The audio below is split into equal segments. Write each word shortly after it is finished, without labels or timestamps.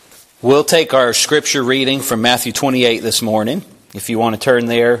We'll take our scripture reading from Matthew 28 this morning. If you want to turn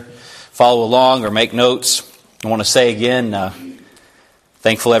there, follow along or make notes. I want to say again,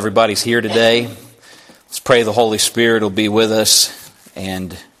 thankful everybody's here today. Let's pray the Holy Spirit will be with us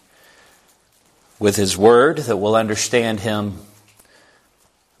and with His Word that we'll understand Him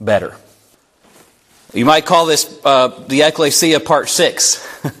better. You might call this the Ecclesia Part 6.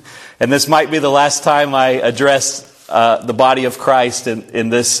 And this might be the last time I address the body of Christ in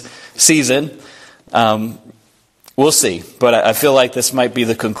this season. We'll see. But I feel like this might be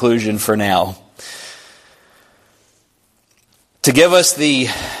the conclusion for now. To give us the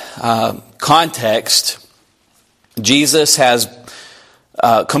context, Jesus has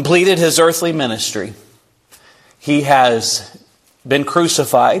completed His earthly ministry. He has been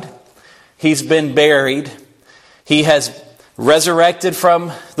crucified. He's been buried. He has resurrected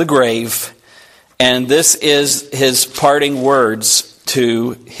from the grave. And this is His parting words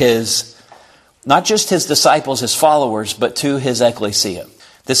to His, not just His disciples, His followers, but to His ecclesia.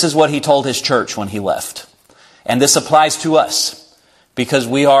 This is what He told His church when He left. And this applies to us because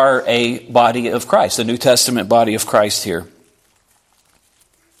we are a body of Christ, a New Testament body of Christ here.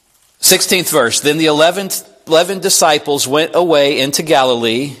 16th verse, Then the 11 disciples went away into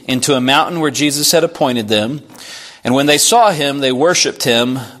Galilee, into a mountain where Jesus had appointed them. And when they saw Him, they worshipped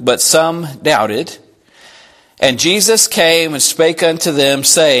Him, but some doubted. And Jesus came and spake unto them,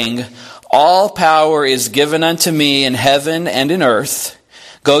 saying, All power is given unto me in heaven and in earth.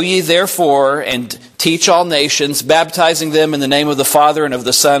 Go ye therefore and teach all nations, baptizing them in the name of the Father and of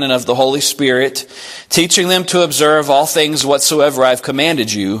the Son and of the Holy Spirit, teaching them to observe all things whatsoever I have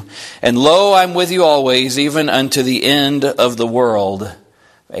commanded you. And lo, I am with you always, even unto the end of the world.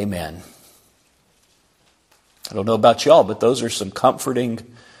 Amen. I don't know about y'all, but those are some comforting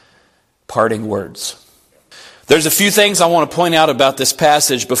parting words. There's a few things I want to point out about this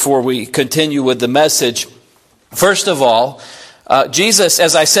passage before we continue with the message. First of all, Jesus,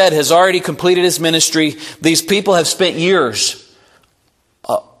 as I said, has already completed His ministry. These people have spent years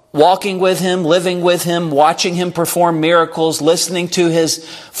walking with Him, living with Him, watching Him perform miracles, listening to His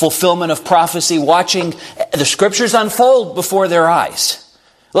fulfillment of prophecy, watching the Scriptures unfold before their eyes.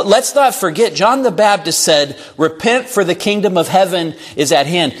 Let's not forget, John the Baptist said, Repent, for the kingdom of heaven is at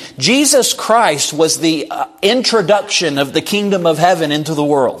hand. Jesus Christ was the introduction of the kingdom of heaven into the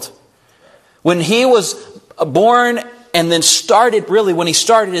world. When He was born and then when He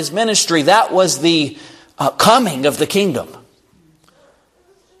started His ministry, that was the coming of the kingdom.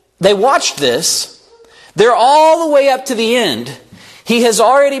 They watched this. They're all the way up to the end. He has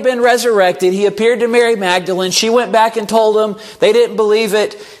already been resurrected. He appeared to Mary Magdalene. She went back and told them. They didn't believe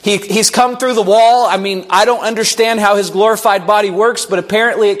it. He's come through the wall. I don't understand how His glorified body works, but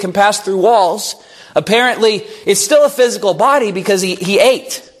apparently it can pass through walls. Apparently it's still a physical body because he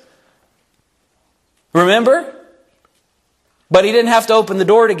ate. Remember? But He didn't have to open the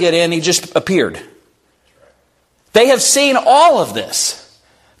door to get in. He just appeared. They have seen all of this.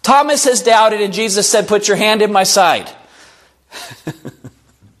 Thomas has doubted, and Jesus said, Put your hand in my side.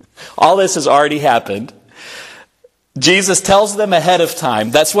 All this has already happened. Jesus tells them ahead of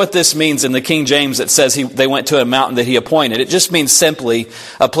time. That's what this means in the King James. It says they went to a mountain that He appointed. It just means simply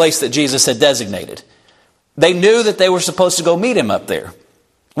a place that Jesus had designated. They knew that they were supposed to go meet Him up there.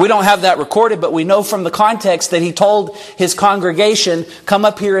 We don't have that recorded, but we know from the context that He told His congregation, Come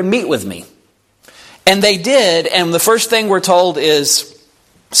up here and meet with me. And they did, and the first thing we're told is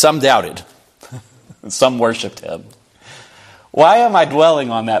some doubted. Some worshipped Him. Why am I dwelling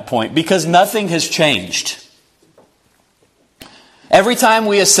on that point? Because nothing has changed. Every time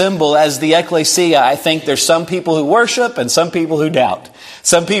we assemble as the ecclesia, I think there's some people who worship and some people who doubt.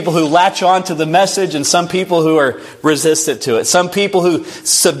 Some people who latch on to the message and some people who are resistant to it. Some people who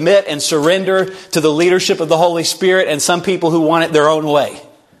submit and surrender to the leadership of the Holy Spirit and some people who want it their own way.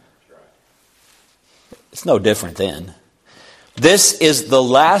 It's no different then. This is the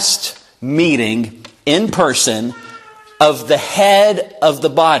last meeting in person of the head of the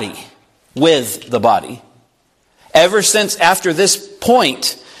body with the body. Ever since after this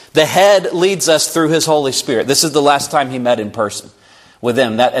point, the head leads us through His Holy Spirit. This is the last time He met in person with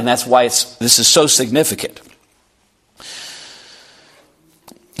them. And that's why this is so significant.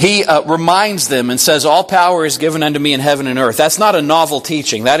 He reminds them and says, All power is given unto me in heaven and earth. That's not a novel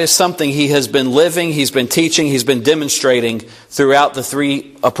teaching. That is something He has been living, He's been teaching, He's been demonstrating throughout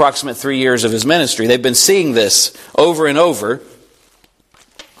the approximate 3 years of His ministry. They've been seeing this over and over.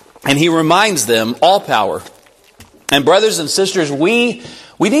 And He reminds them, all power. And brothers and sisters, we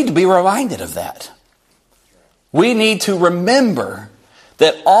need to be reminded of that. We need to remember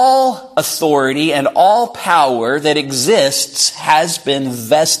that all authority and all power that exists has been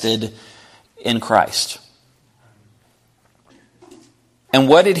vested in Christ. And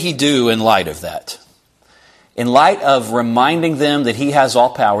what did he do in light of that? In light of reminding them that he has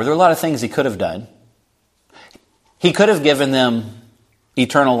all power, there are a lot of things he could have done. He could have given them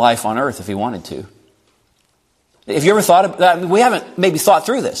eternal life on earth if he wanted to. Have you ever thought of that? We haven't maybe thought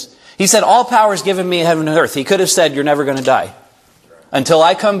through this. He said, all power is given me in heaven and earth. He could have said, you're never going to die. Until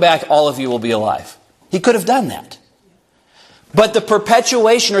I come back, all of you will be alive. He could have done that. But the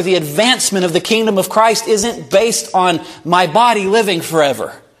perpetuation or the advancement of the kingdom of Christ isn't based on my body living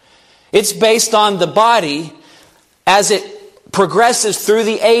forever. It's based on the body as it progresses through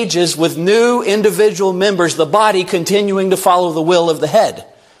the ages with new individual members, the body continuing to follow the will of the head.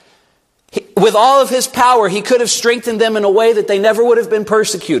 With all of his power, he could have strengthened them in a way that they never would have been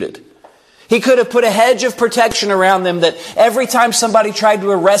persecuted. He could have put a hedge of protection around them that every time somebody tried to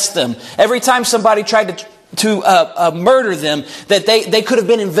arrest them, every time somebody tried to murder them, that they could have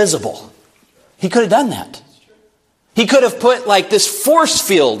been invisible. He could have done that. He could have put like this force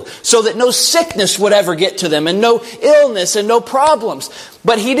field so that no sickness would ever get to them and no illness and no problems.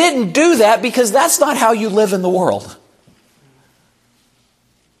 But he didn't do that because that's not how you live in the world.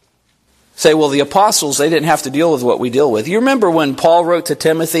 Say, well, the apostles, they didn't have to deal with what we deal with. You remember when Paul wrote to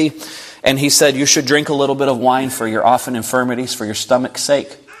Timothy and he said, you should drink a little bit of wine for your often infirmities, for your stomach's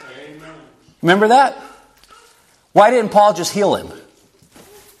sake? Amen. Remember that? Why didn't Paul just heal him?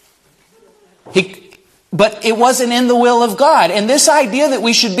 But it wasn't in the will of God. And this idea that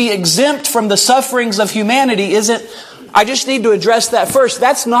we should be exempt from the sufferings of humanity isn't, I just need to address that first.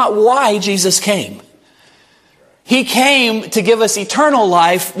 That's not why Jesus came. He came to give us eternal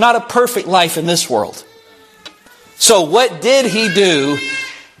life, not a perfect life in this world. So what did he do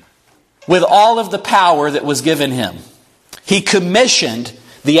with all of the power that was given him? He commissioned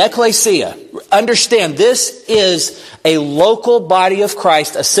the ecclesia. Understand, this is a local body of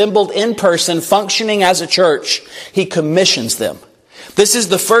Christ assembled in person, functioning as a church. He commissions them. This is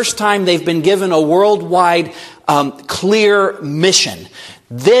the first time they've been given a worldwide, clear mission.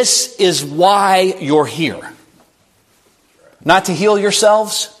 This is why you're here. Not to heal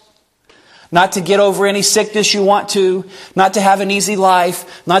yourselves, not to get over any sickness you want to, not to have an easy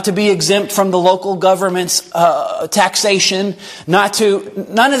life, not to be exempt from the local government's taxation, none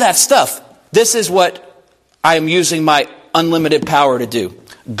of that stuff. This is what I am using my unlimited power to do.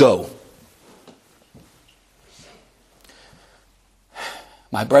 Go.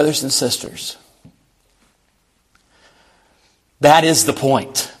 My brothers and sisters, that is the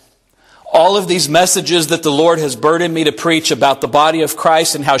point. All of these messages that the Lord has burdened me to preach about the body of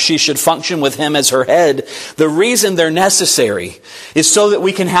Christ and how she should function with Him as her head, the reason they're necessary is so that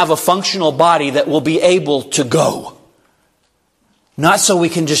we can have a functional body that will be able to go. Not so we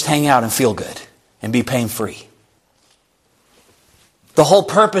can just hang out and feel good and be pain-free. The whole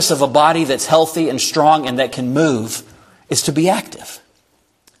purpose of a body that's healthy and strong and that can move is to be active.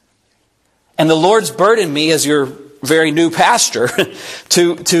 And the Lord's burdened me as your very new pastor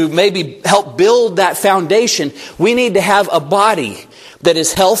to maybe help build that foundation. We need to have a body that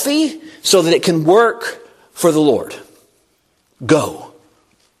is healthy so that it can work for the Lord. Go.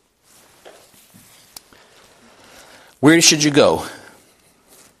 Where should you go?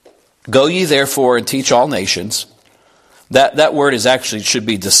 Go ye therefore and teach all nations. That word is actually should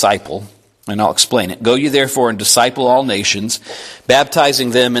be disciple. And I'll explain it. Go ye therefore and disciple all nations,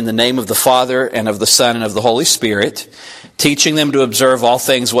 baptizing them in the name of the Father and of the Son and of the Holy Spirit, teaching them to observe all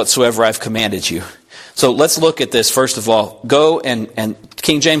things whatsoever I've commanded you. So let's look at this first of all. Go and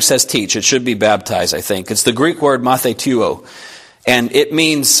King James says teach. It should be baptize, I think. It's the Greek word mathetuo. And it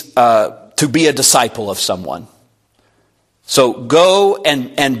means to be a disciple of someone. So go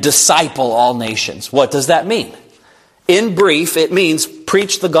and disciple all nations. What does that mean? In brief, it means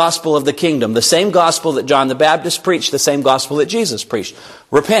preach the gospel of the kingdom. The same gospel that John the Baptist preached, the same gospel that Jesus preached.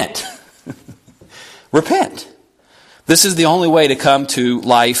 Repent. Repent. This is the only way to come to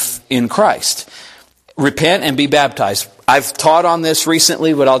life in Christ. Repent and be baptized. I've taught on this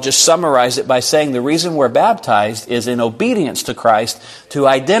recently, but I'll just summarize it by saying the reason we're baptized is in obedience to Christ, to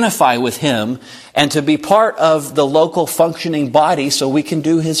identify with Him, and to be part of the local functioning body so we can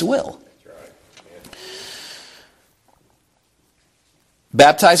do His will.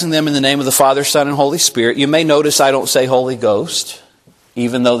 Baptizing them in the name of the Father, Son, and Holy Spirit. You may notice I don't say Holy Ghost,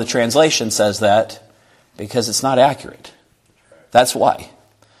 even though the translation says that, because it's not accurate. That's why.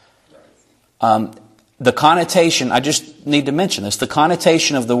 The connotation, I just need to mention this, the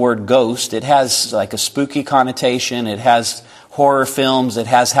connotation of the word ghost, it has like a spooky connotation, it has horror films, it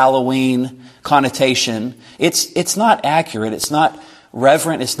has Halloween connotation. It's not accurate, it's not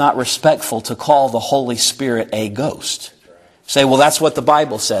reverent, it's not respectful to call the Holy Spirit a ghost. Say, well, that's what the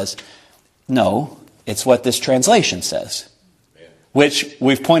Bible says. No, it's what this translation says, which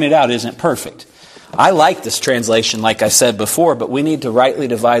we've pointed out isn't perfect. I like this translation, like I said before, but we need to rightly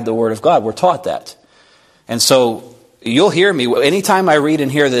divide the Word of God. We're taught that. And so you'll hear me. Anytime I read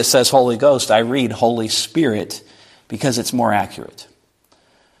and hear that it says Holy Ghost, I read Holy Spirit because it's more accurate.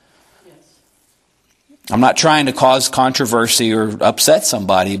 I'm not trying to cause controversy or upset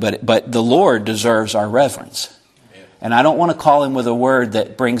somebody, but the Lord deserves our reverence. And I don't want to call him with a word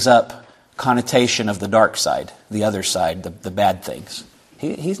that brings up connotation of the dark side, the other side, the bad things.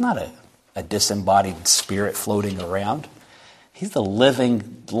 He's not a disembodied spirit floating around. He's the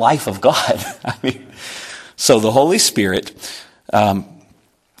living life of God. I mean, so the Holy Spirit.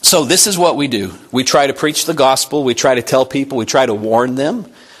 So this is what we do. We try to preach the gospel. We try to tell people. We try to warn them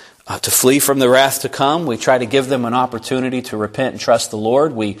to flee from the wrath to come. We try to give them an opportunity to repent and trust the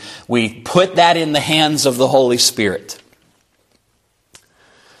Lord. We put that in the hands of the Holy Spirit.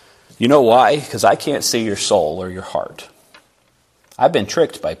 You know why? Because I can't see your soul or your heart. I've been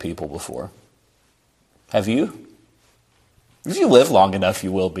tricked by people before. Have you? If you live long enough,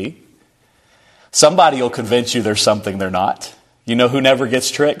 you will be. Somebody will convince you there's something they're not. You know who never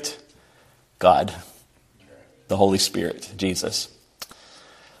gets tricked? God. The Holy Spirit, Jesus.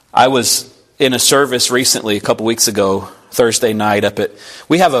 I was in a service recently, a couple weeks ago, Thursday night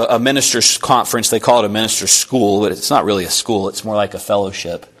we have a minister's conference. They call it a minister's school, but it's not really a school. It's more like a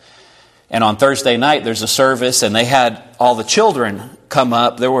fellowship. And on Thursday night, there's a service, and they had all the children come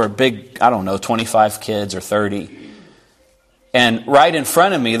up. There were a big, 25 kids or 30. And right in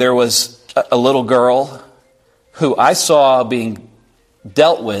front of me, there was a little girl who I saw being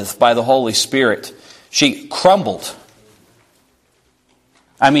dealt with by the Holy Spirit. She crumbled.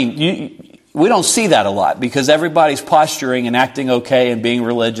 I mean, we don't see that a lot because everybody's posturing and acting okay and being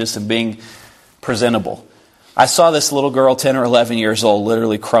religious and being presentable. I saw this little girl, 10 or 11 years old,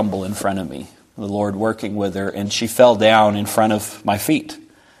 literally crumble in front of me. The Lord working with her, and she fell down in front of my feet.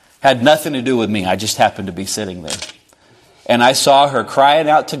 Had nothing to do with me. I just happened to be sitting there. And I saw her crying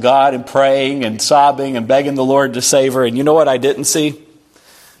out to God and praying and sobbing and begging the Lord to save her. And you know what I didn't see?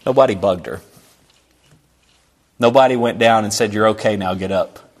 Nobody bugged her. Nobody went down and said, "You're okay now, get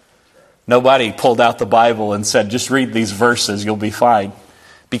up." Nobody pulled out the Bible and said, "Just read these verses, you'll be fine."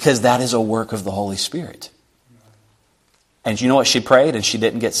 Because that is a work of the Holy Spirit. And you know what she prayed? And she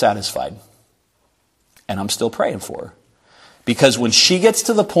didn't get satisfied. And I'm still praying for her. Because when she gets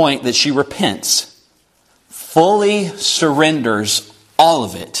to the point that she repents, fully surrenders all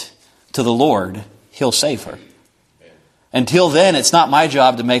of it to the Lord, He'll save her. Until then, it's not my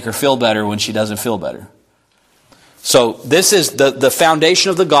job to make her feel better when she doesn't feel better. So this is the foundation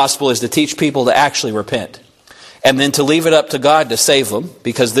of the gospel, is to teach people to actually repent. And then to leave it up to God to save them,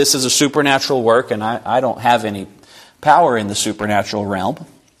 because this is a supernatural work, and I don't have any power in the supernatural realm,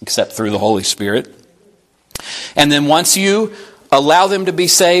 except through the Holy Spirit. And then once you allow them to be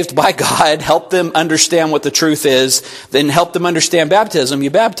saved by God, help them understand what the truth is, then help them understand baptism,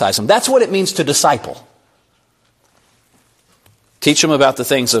 you baptize them. That's what it means to disciple. Teach them about the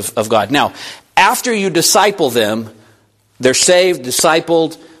things of God. Now, after you disciple them, they're saved,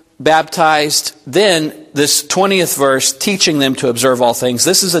 discipled, baptized. Then this 20th verse, teaching them to observe all things.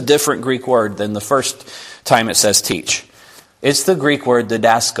 This is a different Greek word than the first time it says teach. It's the Greek word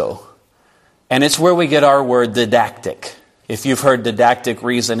didasko. And it's where we get our word didactic. If you've heard didactic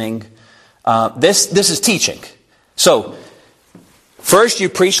reasoning, this is teaching. So, first you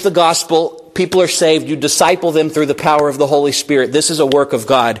preach the gospel. People are saved. You disciple them through the power of the Holy Spirit. This is a work of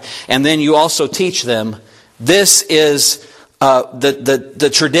God. And then you also teach them. This is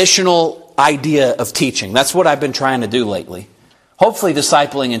the traditional idea of teaching. That's what I've been trying to do lately. Hopefully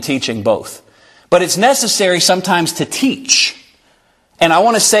discipling and teaching both. But it's necessary sometimes to teach. And I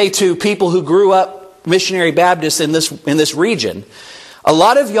want to say to people who grew up missionary Baptists in this region, a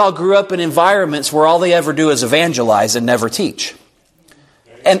lot of y'all grew up in environments where all they ever do is evangelize and never teach.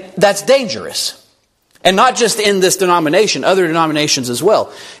 And that's dangerous. And not just in this denomination, other denominations as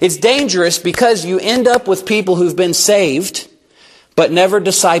well. It's dangerous because you end up with people who've been saved, but never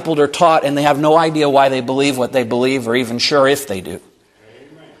discipled or taught, and they have no idea why they believe what they believe, or even sure if they do.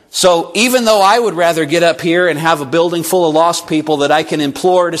 So even though I would rather get up here and have a building full of lost people that I can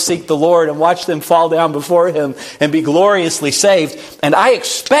implore to seek the Lord and watch them fall down before Him and be gloriously saved, and I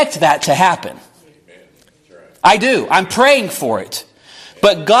expect that to happen. I do. I'm praying for it.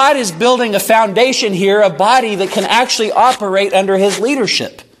 But God is building a foundation here, a body that can actually operate under His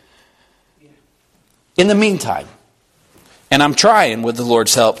leadership in the meantime. And I'm trying, with the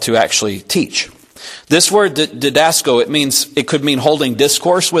Lord's help, to actually teach. This word didasko, it could mean holding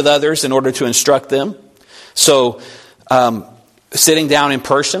discourse with others in order to instruct them. So, sitting down in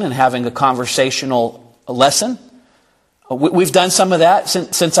person and having a conversational lesson. We've done some of that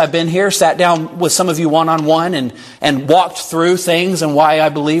since I've been here, sat down with some of you one-on-one and walked through things and why I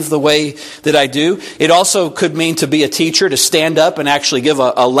believe the way that I do. It also could mean to be a teacher, to stand up and actually give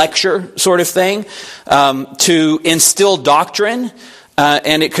a lecture sort of thing, to instill doctrine,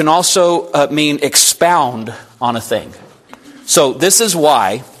 and it can also mean expound on a thing. So this is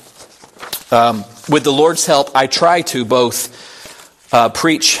why, with the Lord's help, I try to both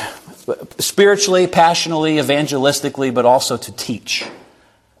preach spiritually, passionately, evangelistically, but also to teach.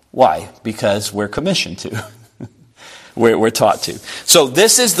 Why? Because we're commissioned to. we're taught to. So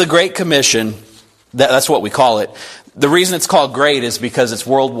this is the Great Commission. That's what we call it. The reason it's called great is because it's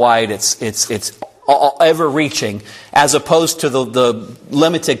worldwide. It's ever-reaching, as opposed to the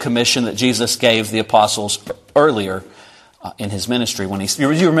limited commission that Jesus gave the apostles earlier in his ministry.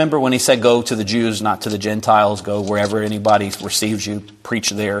 You remember when he said, go to the Jews, not to the Gentiles, go wherever anybody receives you,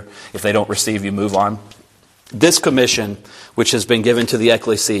 preach there. If they don't receive you, move on. This commission, which has been given to the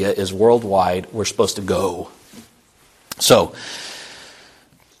ecclesia, is worldwide. We're supposed to go. So,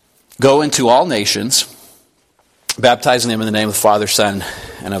 go into all nations, baptizing them in the name of the Father, Son,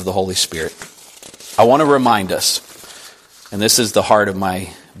 and of the Holy Spirit. I want to remind us, and this is the heart of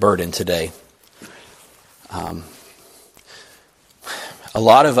my burden today, a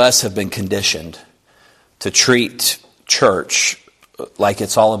lot of us have been conditioned to treat church like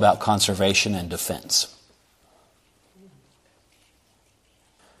it's all about conservation and defense.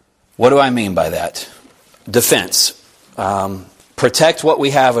 What do I mean by that? Defense. Protect what we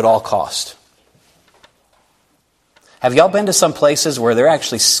have at all cost. Have y'all been to some places where they're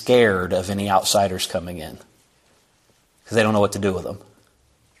actually scared of any outsiders coming in? Because they don't know what to do with them.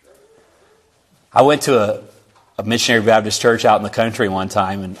 I went to a missionary Baptist church out in the country one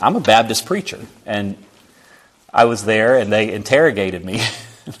time, and I'm a Baptist preacher, and I was there and they interrogated me,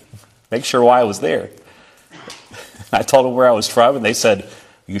 make sure why I was there. I told them where I was from, and they said,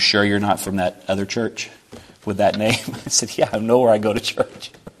 "You sure you're not from that other church with that name?" I said, "Yeah, I know where I go to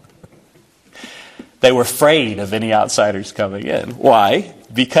church." They were afraid of any outsiders coming in. Why?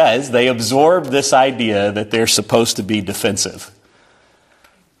 Because they absorbed this idea that they're supposed to be defensive.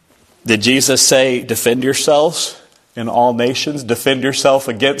 Did Jesus say, defend yourselves in all nations? Defend yourself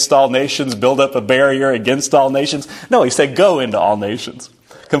against all nations? Build up a barrier against all nations? No, he said, go into all nations.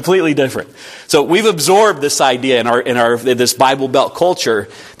 Completely different. So we've absorbed this idea in this Bible Belt culture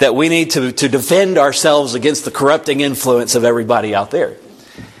that we need to defend ourselves against the corrupting influence of everybody out there.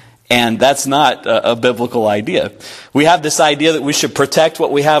 And that's not a biblical idea. We have this idea that we should protect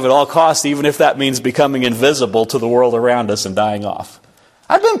what we have at all costs, even if that means becoming invisible to the world around us and dying off.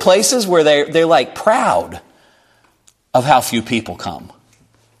 I've been places where they're like proud of how few people come.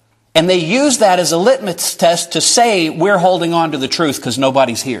 And they use that as a litmus test to say we're holding on to the truth because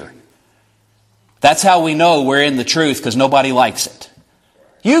nobody's here. That's how we know we're in the truth, because nobody likes it.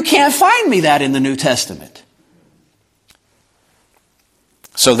 You can't find me that in the New Testament.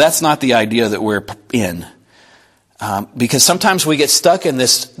 So that's not the idea that we're in. Because sometimes we get stuck in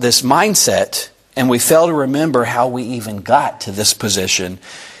this mindset and we fail to remember how we even got to this position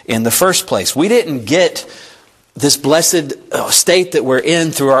in the first place. We didn't get this blessed state that we're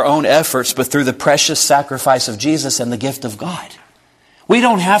in through our own efforts, but through the precious sacrifice of Jesus and the gift of God. We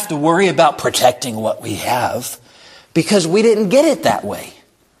don't have to worry about protecting what we have because we didn't get it that way.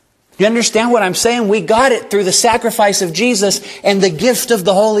 You understand what I'm saying? We got it through the sacrifice of Jesus and the gift of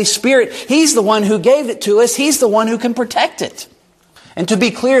the Holy Spirit. He's the one who gave it to us. He's the one who can protect it. And to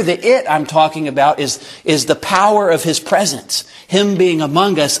be clear, the it I'm talking about is the power of His presence. Him being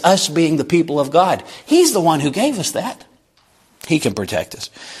among us being the people of God. He's the one who gave us that. He can protect us.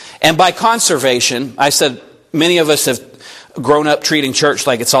 And by conservation, I said many of us have grown up treating church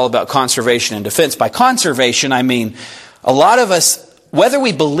like it's all about conservation and defense. By conservation, I mean a lot of us, whether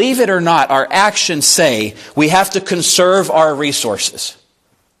we believe it or not, our actions say we have to conserve our resources.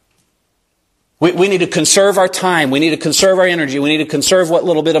 We need to conserve our time. We need to conserve our energy. We need to conserve what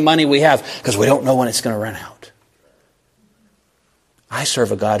little bit of money we have because we don't know when it's going to run out. I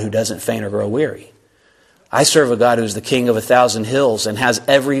serve a God who doesn't faint or grow weary. I serve a God who's the king of 1,000 hills and has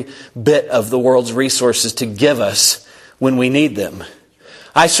every bit of the world's resources to give us when we need them.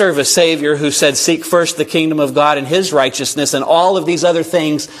 I serve a Savior who said, seek first the kingdom of God and His righteousness, and all of these other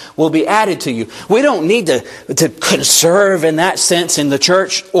things will be added to you. We don't need to conserve in that sense in the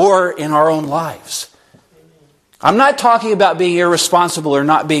church or in our own lives. I'm not talking about being irresponsible or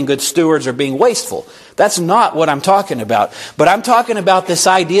not being good stewards or being wasteful. That's not what I'm talking about. But I'm talking about this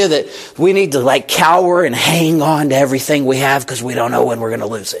idea that we need to cower and hang on to everything we have because we don't know when we're going to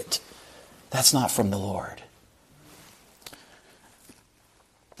lose it. That's not from the Lord.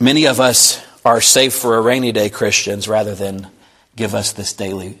 Many of us are save for a rainy day Christians rather than give us this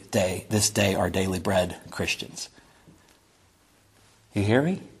day our daily bread Christians. You hear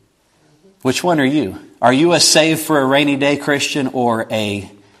me? Which one are you? Are you a save for a rainy day Christian or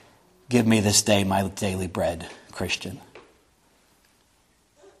a give me this day my daily bread Christian?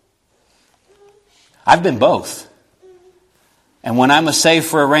 I've been both. And when I'm a save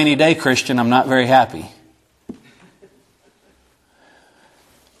for a rainy day Christian, I'm not very happy.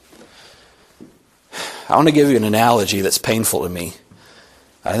 I want to give you an analogy that's painful to me.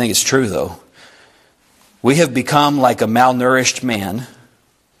 I think it's true though. We have become like a malnourished man.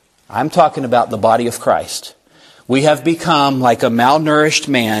 I'm talking about the body of Christ. We have become like a malnourished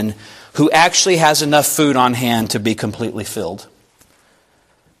man who actually has enough food on hand to be completely filled,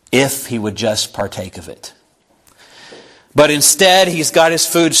 if he would just partake of it. But instead, he's got his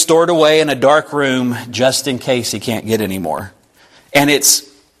food stored away in a dark room just in case he can't get any more. And it's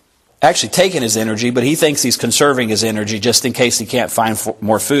actually taken his energy, but he thinks he's conserving his energy just in case he can't find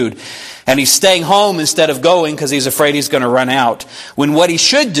more food. And he's staying home instead of going because he's afraid he's going to run out. When what he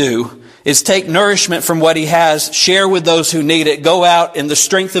should do is take nourishment from what he has, share with those who need it, go out in the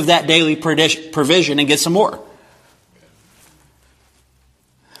strength of that daily provision and get some more.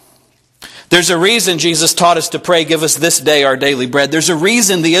 There's a reason Jesus taught us to pray, give us this day our daily bread. There's a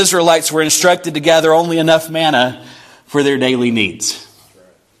reason the Israelites were instructed to gather only enough manna for their daily needs.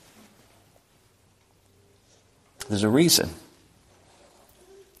 There's a reason.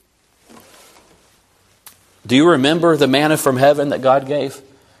 Do you remember the manna from heaven that God gave?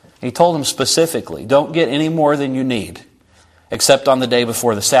 He told them specifically, don't get any more than you need, except on the day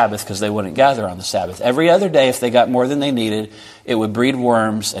before the Sabbath, because they wouldn't gather on the Sabbath. Every other day, if they got more than they needed, it would breed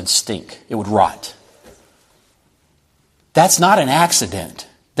worms and stink. It would rot. That's not an accident.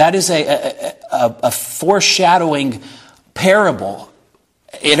 That is a foreshadowing parable.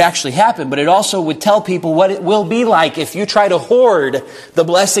 It actually happened, but it also would tell people what it will be like if you try to hoard the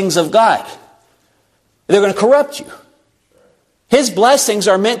blessings of God. They're going to corrupt you. His blessings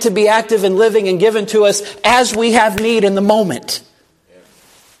are meant to be active and living and given to us as we have need in the moment.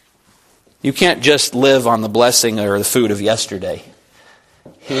 You can't just live on the blessing or the food of yesterday.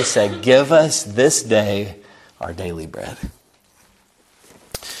 He said, give us this day our daily bread.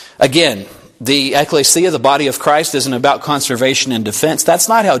 Again, the ecclesia, the body of Christ, isn't about conservation and defense. That's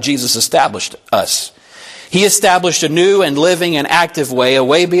not how Jesus established us. He established a new and living and active way, a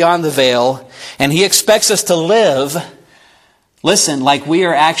way beyond the veil, and He expects us to live, listen, like we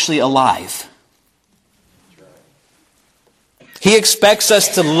are actually alive. He expects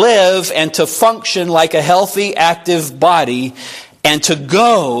us to live and to function like a healthy, active body, and to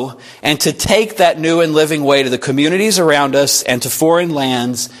go and to take that new and living way to the communities around us and to foreign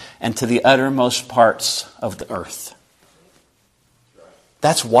lands and to the uttermost parts of the earth.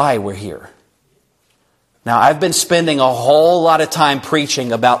 That's why we're here. Now, I've been spending a whole lot of time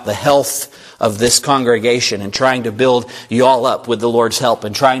preaching about the health of this congregation and trying to build y'all up with the Lord's help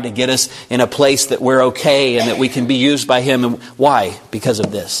and trying to get us in a place that we're okay and that we can be used by Him. And why? Because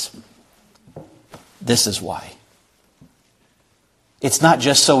of this. This is why. It's not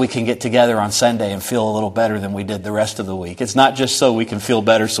just so we can get together on Sunday and feel a little better than we did the rest of the week. It's not just so we can feel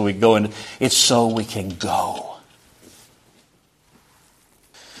better so we can go in. It's so we can go.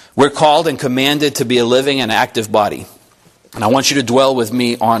 We're called and commanded to be a living and active body. And I want you to dwell with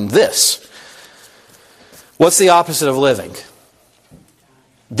me on this. What's the opposite of living?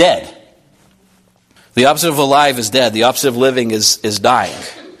 Dead. The opposite of alive is dead. The opposite of living is dying.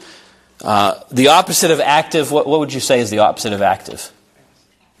 The opposite of active, what would you say is the opposite of active?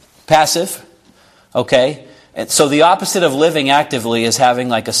 Passive. Okay. And so the opposite of living actively is having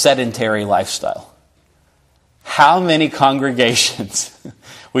like a sedentary lifestyle. How many congregations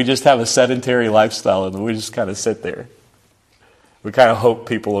we just have a sedentary lifestyle and we just kind of sit there? We kind of hope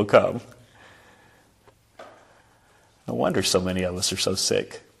people will come. No wonder so many of us are so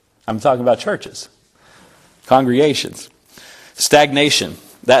sick. I'm talking about churches, congregations, stagnation.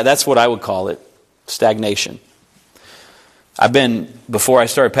 That's what I would call it, stagnation. Before I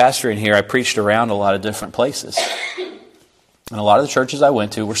started pastoring here, I preached around a lot of different places. And a lot of the churches I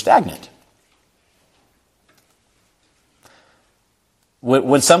went to were stagnant.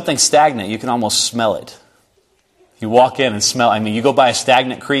 When something's stagnant, you can almost smell it. You walk in and smell, you go by a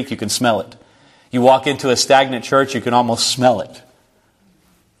stagnant creek, you can smell it. You walk into a stagnant church, you can almost smell it.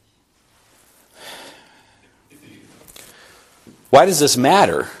 Why does this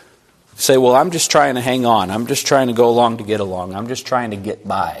matter? You say, well, I'm just trying to hang on. I'm just trying to go along to get along. I'm just trying to get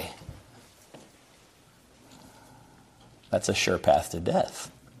by. That's a sure path to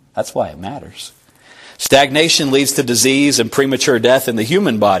death. That's why it matters. Stagnation leads to disease and premature death in the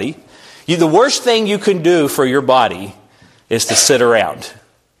human body. The worst thing you can do for your body is to sit around.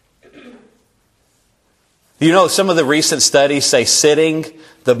 You know, some of the recent studies say sitting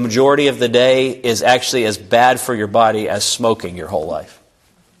the majority of the day is actually as bad for your body as smoking your whole life.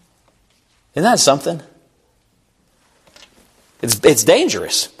 Isn't that something? It's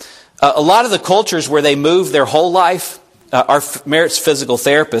dangerous. A lot of the cultures where they move their whole life, our Merritt's physical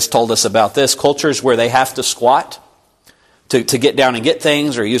therapist told us about this, cultures where they have to squat to get down and get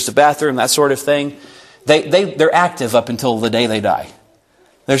things or use the bathroom, that sort of thing, they're active up until the day they die.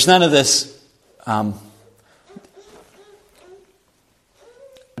 There's none of this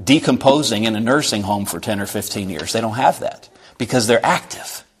decomposing in a nursing home for 10 or 15 years. They don't have that because they're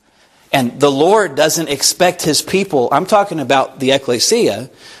active. And the Lord doesn't expect His people, I'm talking about the ecclesia,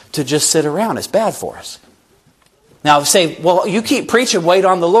 to just sit around. It's bad for us. Now say, well, you keep preaching, wait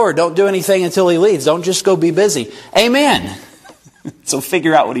on the Lord. Don't do anything until He leads. Don't just go be busy. Amen. So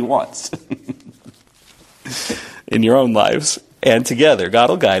figure out what He wants in your own lives and together.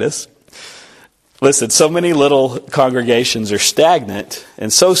 God will guide us. Listen, so many little congregations are stagnant,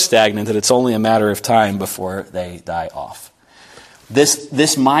 and so stagnant that it's only a matter of time before they die off.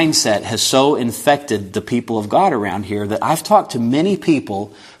 This mindset has so infected the people of God around here that I've talked to many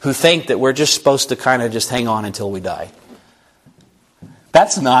people who think that we're just supposed to kind of just hang on until we die.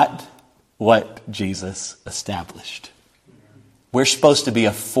 That's not what Jesus established. We're supposed to be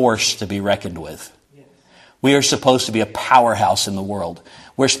a force to be reckoned with. We are supposed to be a powerhouse in the world.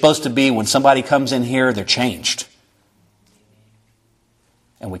 We're supposed to be, when somebody comes in here, they're changed.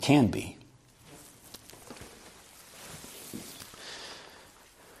 And we can be.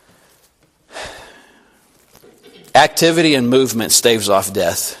 Activity and movement staves off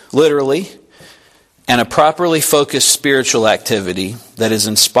death, literally, and a properly focused spiritual activity that is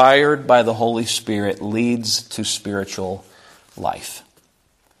inspired by the Holy Spirit leads to spiritual life.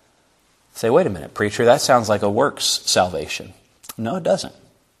 Say, wait a minute, preacher, that sounds like a works salvation. No, it doesn't.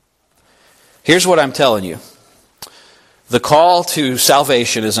 Here's what I'm telling you. The call to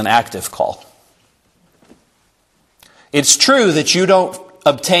salvation is an active call. It's true that you don't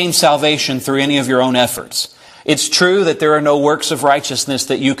obtain salvation through any of your own efforts. It's true that there are no works of righteousness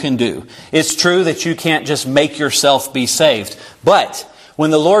that you can do. It's true that you can't just make yourself be saved. But when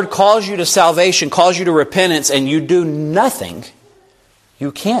the Lord calls you to salvation, calls you to repentance, and you do nothing,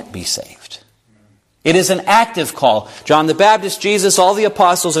 you can't be saved. It is an active call. John the Baptist, Jesus, all the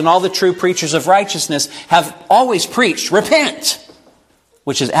apostles, and all the true preachers of righteousness have always preached, repent,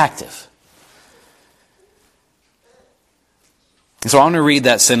 which is active. So I want to read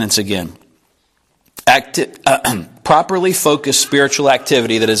that sentence again. Properly focused spiritual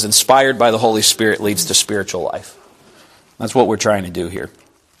activity that is inspired by the Holy Spirit leads to spiritual life. That's what we're trying to do here.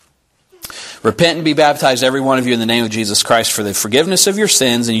 Repent and be baptized, every one of you, in the name of Jesus Christ for the forgiveness of your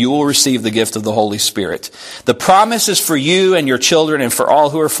sins, and you will receive the gift of the Holy Spirit. The promise is for you and your children and for all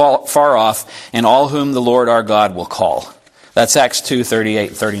who are far off and all whom the Lord our God will call. That's Acts 2:38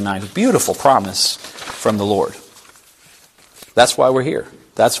 and 39. A beautiful promise from the Lord. That's why we're here.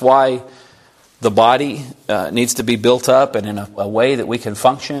 That's why the body needs to be built up and in a way that we can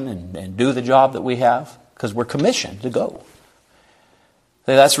function and do the job that we have, because we're commissioned to go.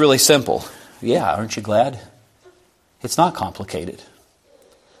 That's really simple. Yeah, aren't you glad? It's not complicated.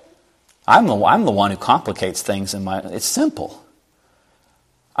 I'm the one who complicates things it's simple.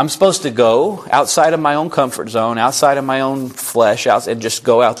 I'm supposed to go outside of my own comfort zone, outside of my own flesh, and just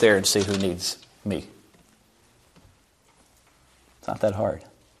go out there and see who needs me. It's not that hard.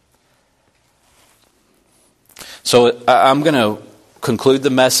 So I'm going to conclude the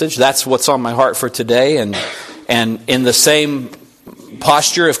message. That's what's on my heart for today. And in the same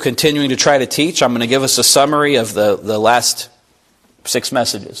posture of continuing to try to teach, I'm going to give us a summary of the last 6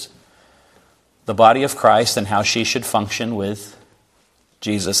 messages. The body of Christ and how she should function with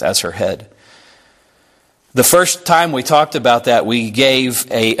Jesus as her head. The first time we talked about that, we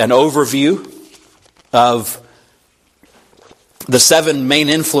gave an overview of the 7 main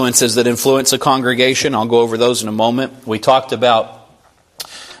influences that influence a congregation. I'll go over those in a moment. We talked about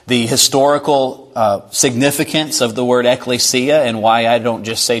the historical significance of the word ecclesia and why I don't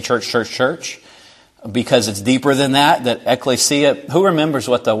just say church, church, church, because it's deeper than that. That ecclesia, who remembers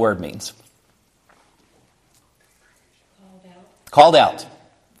what the word means? Called out.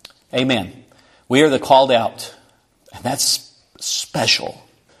 Amen. We are the called out. And that's special.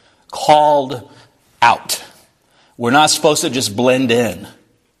 Called out. We're not supposed to just blend in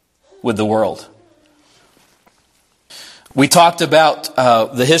with the world. We talked about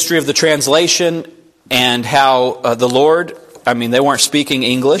the history of the translation and how the Lord, they weren't speaking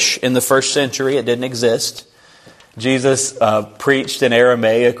English in the first century. It didn't exist. Jesus preached in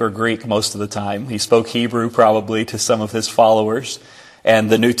Aramaic or Greek most of the time. He spoke Hebrew probably to some of his followers.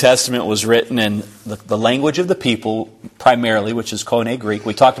 And the New Testament was written in the language of the people primarily, which is Koine Greek.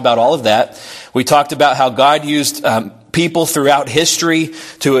 We talked about all of that. We talked about how God used people throughout history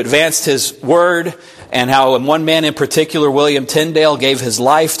to advance His Word, and how one man in particular, William Tyndale, gave his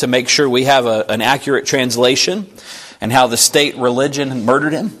life to make sure we have an accurate translation, and how the state religion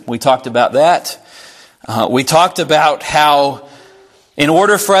murdered him. We talked about that. We talked about how in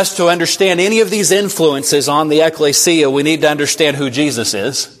order for us to understand any of these influences on the ecclesia, we need to understand who Jesus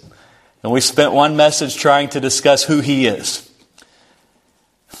is. And we spent one message trying to discuss who He is.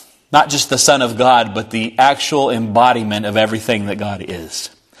 Not just the Son of God, but the actual embodiment of everything that God is.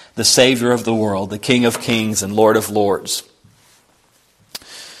 The Savior of the world, the King of kings and Lord of lords.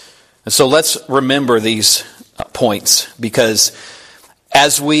 And so let's remember these points, because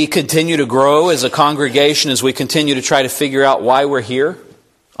as we continue to grow as a congregation, as we continue to try to figure out why we're here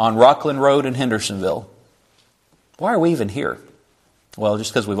on Rockland Road in Hendersonville, why are we even here? Well,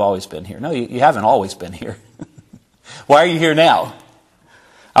 just because we've always been here. No, you haven't always been here. Why are you here now?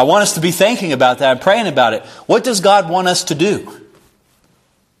 I want us to be thinking about that and praying about it. What does God want us to do?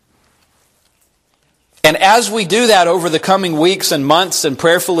 And as we do that over the coming weeks and months and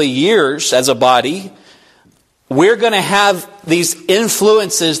prayerfully years as a body, we're going to have these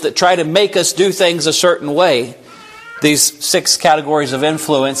influences that try to make us do things a certain way. These 6 categories of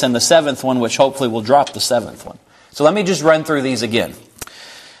influence, and the 7th one, which hopefully will drop the 7th one. So let me just run through these again.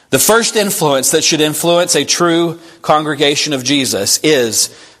 The first influence that should influence a true congregation of Jesus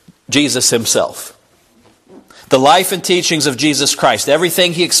is Jesus Himself. The life and teachings of Jesus Christ.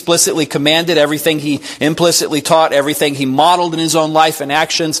 Everything He explicitly commanded, everything He implicitly taught, everything He modeled in His own life and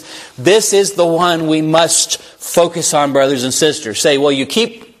actions. This is the one we must focus on, brothers and sisters. Say, well, you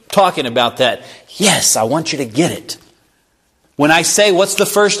keep talking about that. Yes, I want you to get it. When I say what's the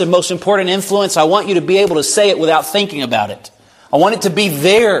first and most important influence, I want you to be able to say it without thinking about it. I want it to be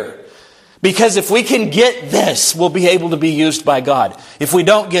there. Because if we can get this, we'll be able to be used by God. If we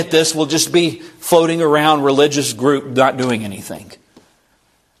don't get this, we'll just be floating around religious group not doing anything.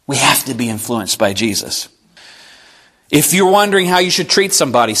 We have to be influenced by Jesus. If you're wondering how you should treat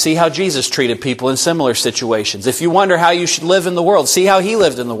somebody, see how Jesus treated people in similar situations. If you wonder how you should live in the world, see how He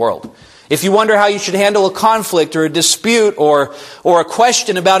lived in the world. If you wonder how you should handle a conflict or a dispute or a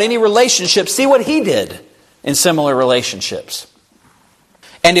question about any relationship, see what He did in similar relationships.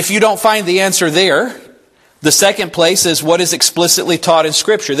 And if you don't find the answer there, the second place is what is explicitly taught in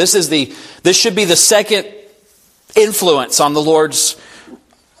Scripture. This should be the second influence on the Lord's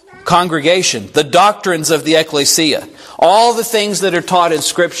congregation. The doctrines of the ecclesia. All the things that are taught in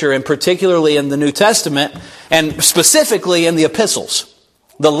Scripture, and particularly in the New Testament, and specifically in the epistles,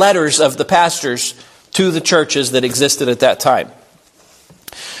 the letters of the pastors to the churches that existed at that time.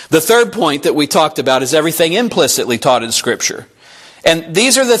 The third point that we talked about is everything implicitly taught in Scripture. And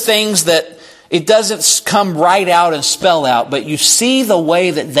these are the things that it doesn't come right out and spell out, but you see the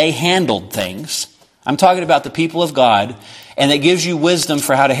way that they handled things. I'm talking about the people of God, and it gives you wisdom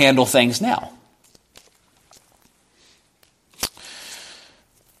for how to handle things now.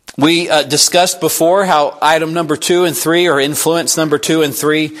 We discussed before how item number 2 and 3, or influence number 2 and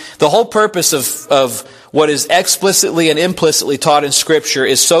 3, the whole purpose of what is explicitly and implicitly taught in Scripture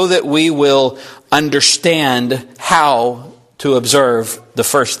is so that we will understand how to observe the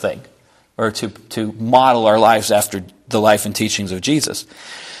first thing, or to model our lives after the life and teachings of Jesus.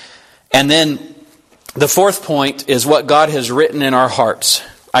 And then the fourth point is what God has written in our hearts.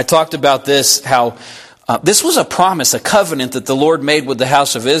 I talked about this, how this was a promise, a covenant that the Lord made with the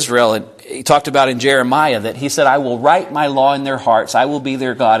house of Israel. And He talked about in Jeremiah that He said, I will write my law in their hearts, I will be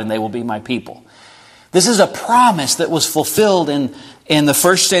their God, and they will be my people. This is a promise that was fulfilled in the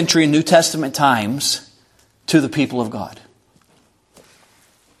first century New Testament times to the people of God.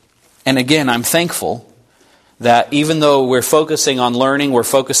 And again, I'm thankful that even though we're focusing on learning, we're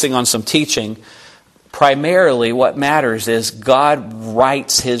focusing on some teaching, primarily what matters is God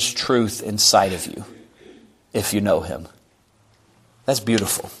writes His truth inside of you if you know Him. That's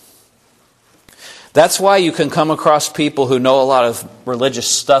beautiful. That's why you can come across people who know a lot of religious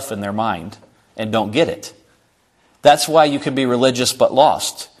stuff in their mind and don't get it. That's why you can be religious but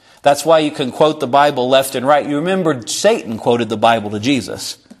lost. That's why you can quote the Bible left and right. You remember Satan quoted the Bible to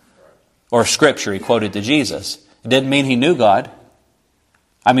Jesus. Or Scripture he quoted to Jesus. It didn't mean he knew God.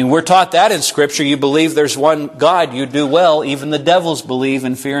 I mean, we're taught that in Scripture. You believe there's one God, you do well. Even the devils believe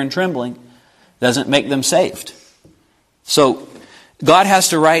in fear and trembling. Doesn't make them saved. So God has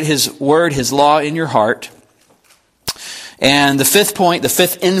to write His Word, His law in your heart. And the fifth point, the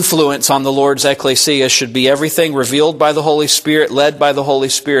fifth influence on the Lord's ecclesia should be everything revealed by the Holy Spirit, led by the Holy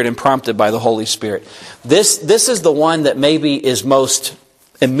Spirit, and prompted by the Holy Spirit. This is the one that maybe is most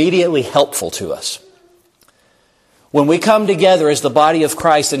immediately helpful to us. When we come together as the body of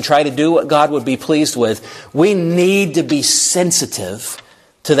Christ and try to do what God would be pleased with, we need to be sensitive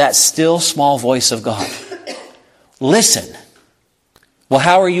to that still small voice of God. Listen. Well,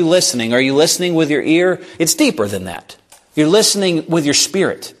 how are you listening? Are you listening with your ear? It's deeper than that. You're listening with your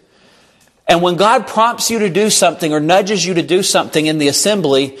spirit. And when God prompts you to do something or nudges you to do something in the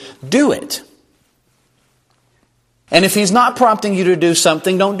assembly, do it. And if He's not prompting you to do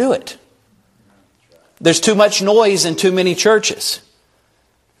something, don't do it. There's too much noise in too many churches.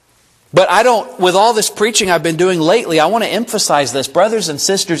 But with all this preaching I've been doing lately, I want to emphasize this. Brothers and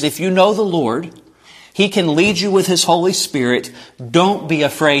sisters, if you know the Lord, He can lead you with His Holy Spirit. Don't be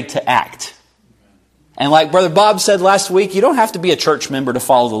afraid to act. And like Brother Bob said last week, you don't have to be a church member to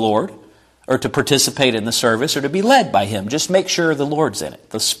follow the Lord or to participate in the service or to be led by Him. Just make sure the Lord's in it.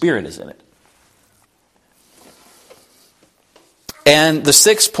 The Spirit is in it. And the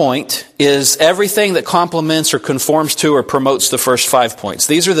sixth point is everything that complements or conforms to or promotes the first 5 points.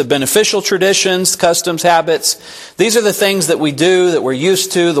 These are the beneficial traditions, customs, habits. These are the things that we do, that we're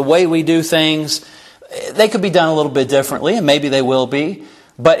used to, the way we do things. They could be done a little bit differently, and maybe they will be.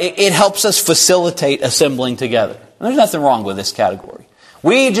 But it helps us facilitate assembling together. And there's nothing wrong with this category.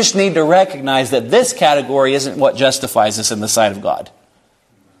 We just need to recognize that this category isn't what justifies us in the sight of God.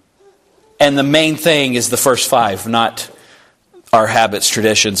 And the main thing is the first 5, not our habits,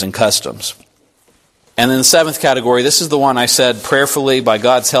 traditions, and customs. And then the seventh category, this is the one I said prayerfully, by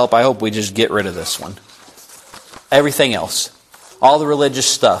God's help, I hope we just get rid of this one. Everything else. All the religious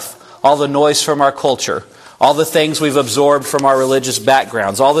stuff. All the noise from our culture. All the things we've absorbed from our religious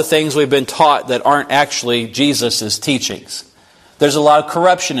backgrounds. All the things we've been taught that aren't actually Jesus' teachings. There's a lot of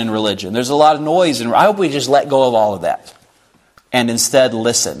corruption in religion. There's a lot of noise. And I hope we just let go of all of that. And instead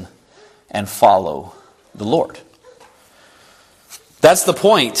listen and follow the Lord. That's the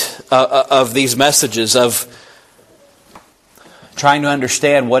point of these messages, of trying to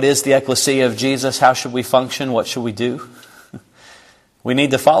understand what is the ecclesia of Jesus, how should we function, what should we do. We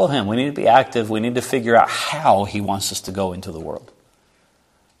need to follow Him. We need to be active. We need to figure out how He wants us to go into the world.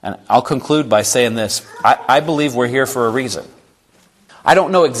 And I'll conclude by saying this. I believe we're here for a reason. I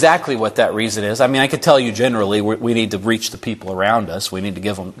don't know exactly what that reason is. I mean, I could tell you generally we need to reach the people around us. We need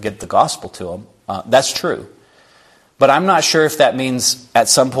to get the gospel to them. That's true. But I'm not sure if that means at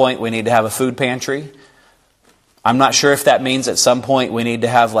some point we need to have a food pantry. I'm not sure if that means at some point we need to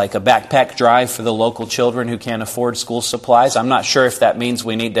have like a backpack drive for the local children who can't afford school supplies. I'm not sure if that means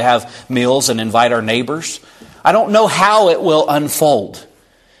we need to have meals and invite our neighbors. I don't know how it will unfold.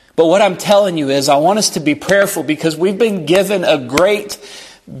 But what I'm telling you is I want us to be prayerful because we've been given a great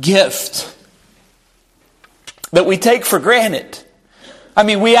gift that we take for granted. I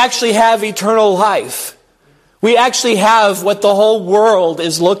mean, we actually have eternal life. We actually have what the whole world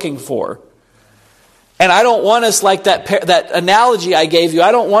is looking for. And I don't want us like that analogy I gave you.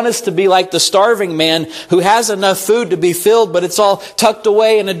 I don't want us to be like the starving man who has enough food to be filled, but it's all tucked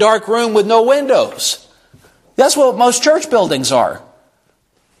away in a dark room with no windows. That's what most church buildings are.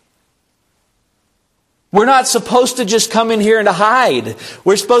 We're not supposed to just come in here and to hide.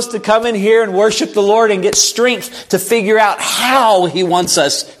 We're supposed to come in here and worship the Lord and get strength to figure out how He wants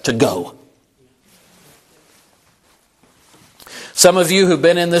us to go. Some of you who've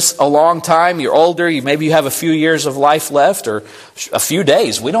been in this a long time, you're older, maybe you have a few years of life left or a few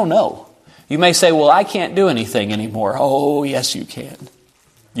days, we don't know. You may say, well, I can't do anything anymore. Oh, yes, you can.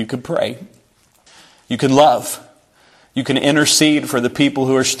 You can pray. You can love. You can intercede for the people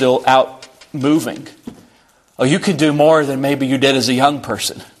who are still out moving. Oh, you can do more than maybe you did as a young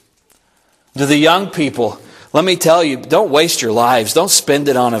person. To the young people, let me tell you, don't waste your lives. Don't spend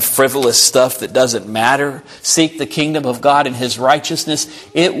it on a frivolous stuff that doesn't matter. Seek the kingdom of God and His righteousness.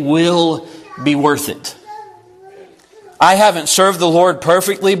 It will be worth it. I haven't served the Lord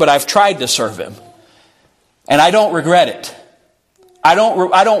perfectly, but I've tried to serve Him. And I don't regret it. I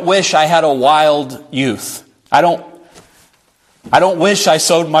don't wish I had a wild youth. I don't wish I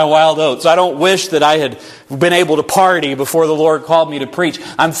sowed my wild oats. I don't wish that I had been able to party before the Lord called me to preach.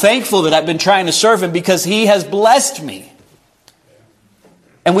 I'm thankful that I've been trying to serve Him because He has blessed me.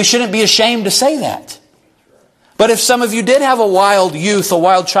 And we shouldn't be ashamed to say that. But if some of you did have a wild youth, a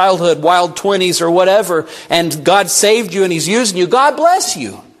wild childhood, wild 20s or whatever, and God saved you and He's using you, God bless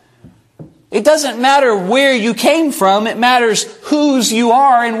you. It doesn't matter where you came from. It matters whose you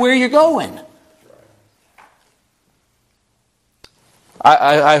are and where you're going.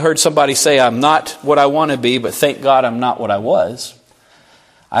 I heard somebody say, I'm not what I want to be, but thank God I'm not what I was.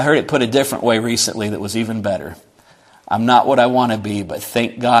 I heard it put a different way recently that was even better. I'm not what I want to be, but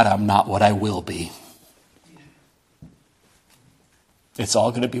thank God I'm not what I will be. It's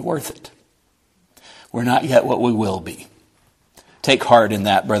all going to be worth it. We're not yet what we will be. Take heart in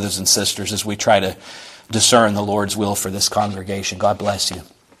that, brothers and sisters, as we try to discern the Lord's will for this congregation. God bless you.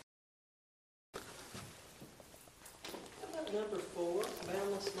 Number 4,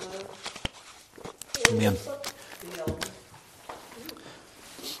 boundless love. Amen.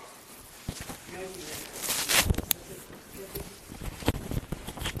 Thank you.